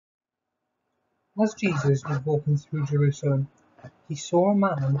As Jesus was walking through Jerusalem, he saw a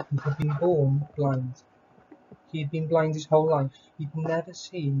man who had been born blind. He had been blind his whole life. He'd never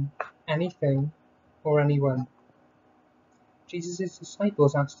seen anything or anyone. Jesus'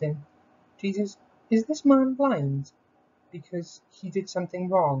 disciples asked him, "Jesus, is this man blind because he did something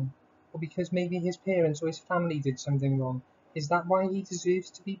wrong? Or because maybe his parents or his family did something wrong? Is that why he deserves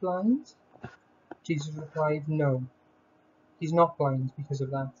to be blind?" Jesus replied, "No, he's not blind because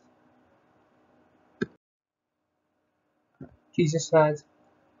of that." Jesus said,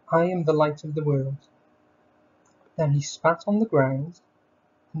 "I am the light of the world." Then he spat on the ground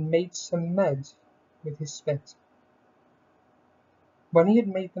and made some mud with his spit. When he had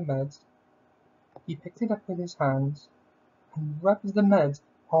made the mud, he picked it up with his hands and rubbed the mud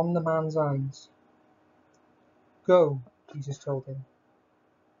on the man's eyes. "Go," Jesus told him.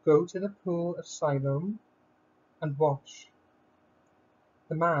 "Go to the pool of Siloam and wash."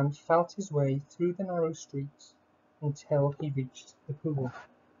 The man felt his way through the narrow streets until he reached the pool.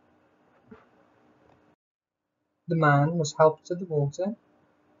 The man was helped to the water,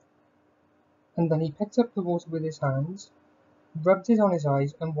 and then he picked up the water with his hands, rubbed it on his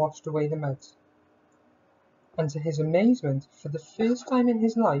eyes, and washed away the mud. And to his amazement, for the first time in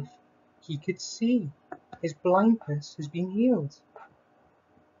his life, he could see. His blindness has been healed.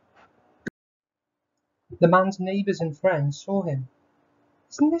 The man's neighbours and friends saw him.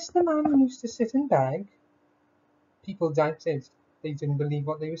 "Isn't this the man who used to sit and beg?" People doubted. They didn't believe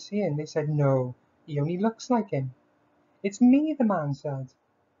what they were seeing. They said, "No, he only looks like him." "It's me," the man said,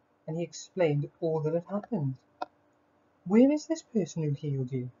 and he explained all that had happened. "Where is this person who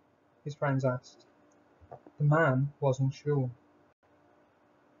healed you?" his friends asked. The man wasn't sure.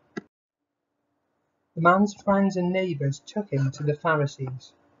 The man's friends and neighbours took him to the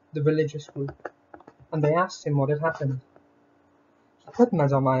Pharisees, the religious group, and they asked him what had happened. "He put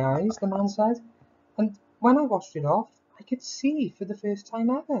mud on my eyes," the man said, "and when I washed it off, I could see for the first time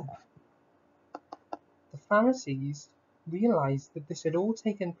ever." The Pharisees realized that this had all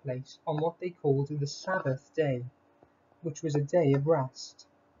taken place on what they called the Sabbath day, which was a day of rest.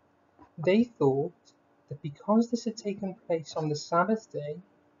 They thought that because this had taken place on the Sabbath day,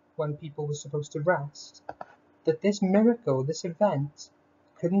 when people were supposed to rest, that this miracle, this event,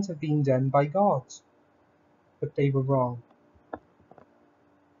 couldn't have been done by God. But they were wrong.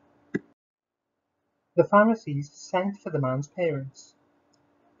 The Pharisees sent for the man's parents.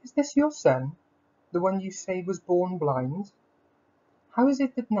 "Is this your son, the one you say was born blind? How is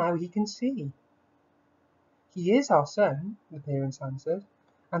it that now he can see?" "He is our son," the parents answered,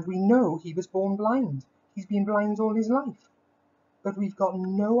 "and we know he was born blind. He's been blind all his life. But we've got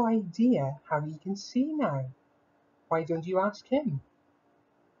no idea how he can see now. Why don't you ask him?"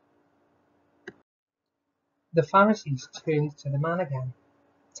 The Pharisees turned to the man again.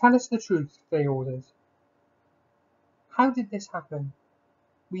 "Tell us the truth," they ordered. "How did this happen?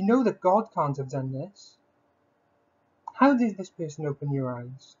 We know that God can't have done this. How did this person open your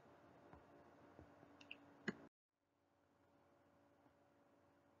eyes?"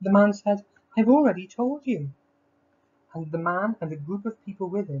 The man said, "I've already told you." And the man and a group of people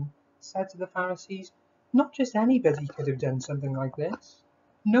with him said to the Pharisees, "Not just anybody could have done something like this.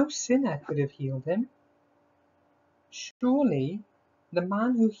 No sinner could have healed him. Surely the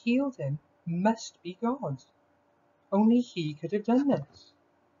man who healed him must be God. Only he could have done this."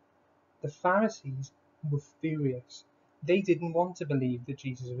 The Pharisees were furious. They didn't want to believe that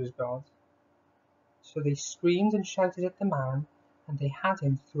Jesus was God. So they screamed and shouted at the man, and they had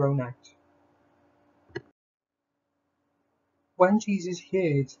him thrown out. When Jesus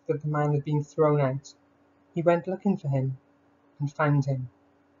heard that the man had been thrown out, he went looking for him and found him.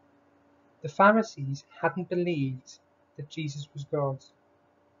 The Pharisees hadn't believed that Jesus was God.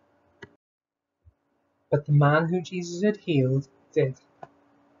 But the man who Jesus had healed did.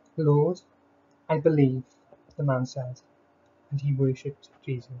 "Lord, I believe," the man said, and he worshipped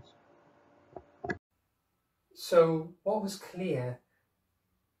Jesus. So what was clear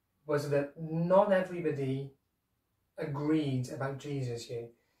was that not everybody agreed about Jesus here.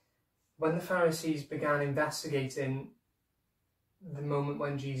 When the Pharisees began investigating the moment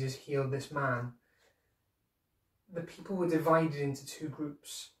when Jesus healed this man, the people were divided into two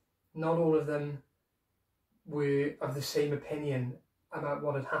groups. Not all of them were of the same opinion about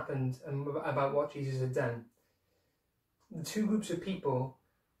what had happened and about what Jesus had done. The two groups of people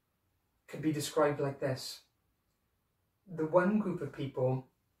could be described like this. The one group of people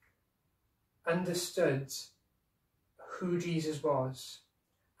understood who Jesus was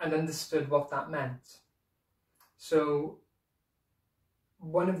and understood what that meant. So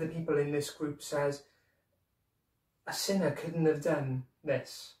one of the people in this group says, "A sinner couldn't have done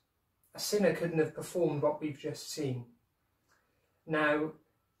this. a sinner couldn't have performed what we've just seen. Now,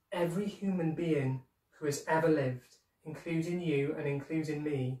 every human being who has ever lived, including you and including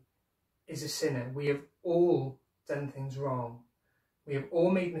me, is a sinner. We have all done things wrong. We have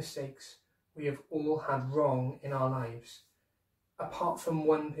all made mistakes. We have all had wrong in our lives. Apart from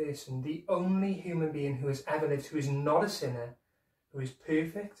one person, the only human being who has ever lived who is not a sinner, who is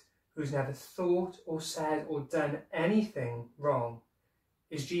perfect, who's never thought or said or done anything wrong,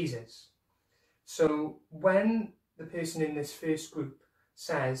 is Jesus. So when the person in this first group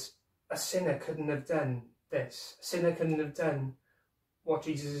says a sinner couldn't have done this, a sinner couldn't have done what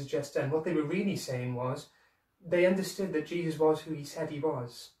Jesus has just done, what they were really saying was they understood that Jesus was who he said he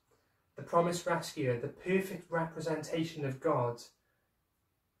was. The promised rescuer, the perfect representation of God.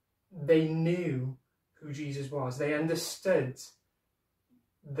 They knew who Jesus was. They understood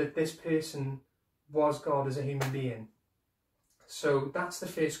that this person was God as a human being. So that's the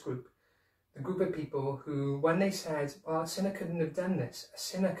first group. The group of people who, when they said, well, a sinner couldn't have done this, a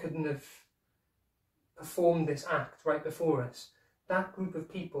sinner couldn't have performed this act right before us, that group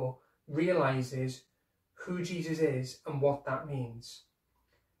of people realises who Jesus is and what that means.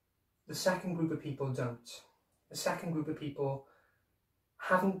 The second group of people don't. The second group of people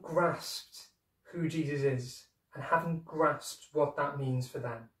haven't grasped who Jesus is and haven't grasped what that means for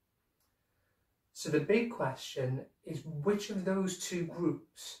them. So the big question is, which of those two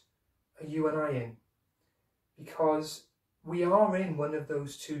groups are you and I in? Because we are in one of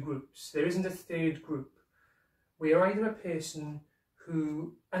those two groups. There isn't a third group. We are either a person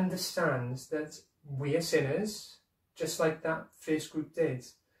who understands that we are sinners, just like that first group did,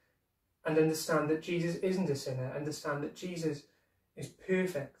 and understand that Jesus isn't a sinner, understand that Jesus is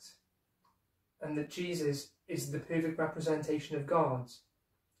perfect, and that Jesus is the perfect representation of God.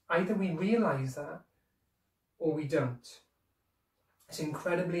 Either we realise that, or we don't. It's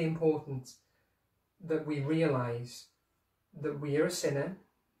incredibly important that we realise that we are a sinner,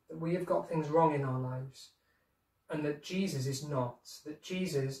 that we have got things wrong in our lives, and that Jesus is not, that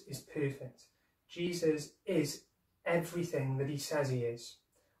Jesus is perfect. Jesus is everything that he says he is.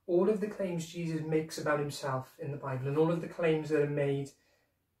 All of the claims Jesus makes about himself in the Bible, and all of the claims that are made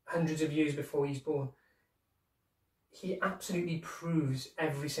hundreds of years before he's born, he absolutely proves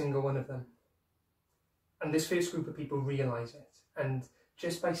every single one of them. And this first group of people realise it. And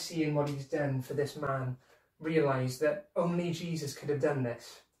just by seeing what he's done for this man, realise that only Jesus could have done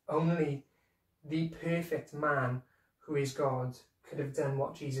this. Only the perfect man who is God could have done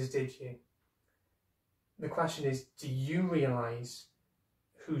what Jesus did here. The question is, do you realise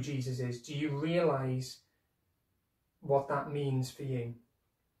who Jesus is? Do you realise what that means for you?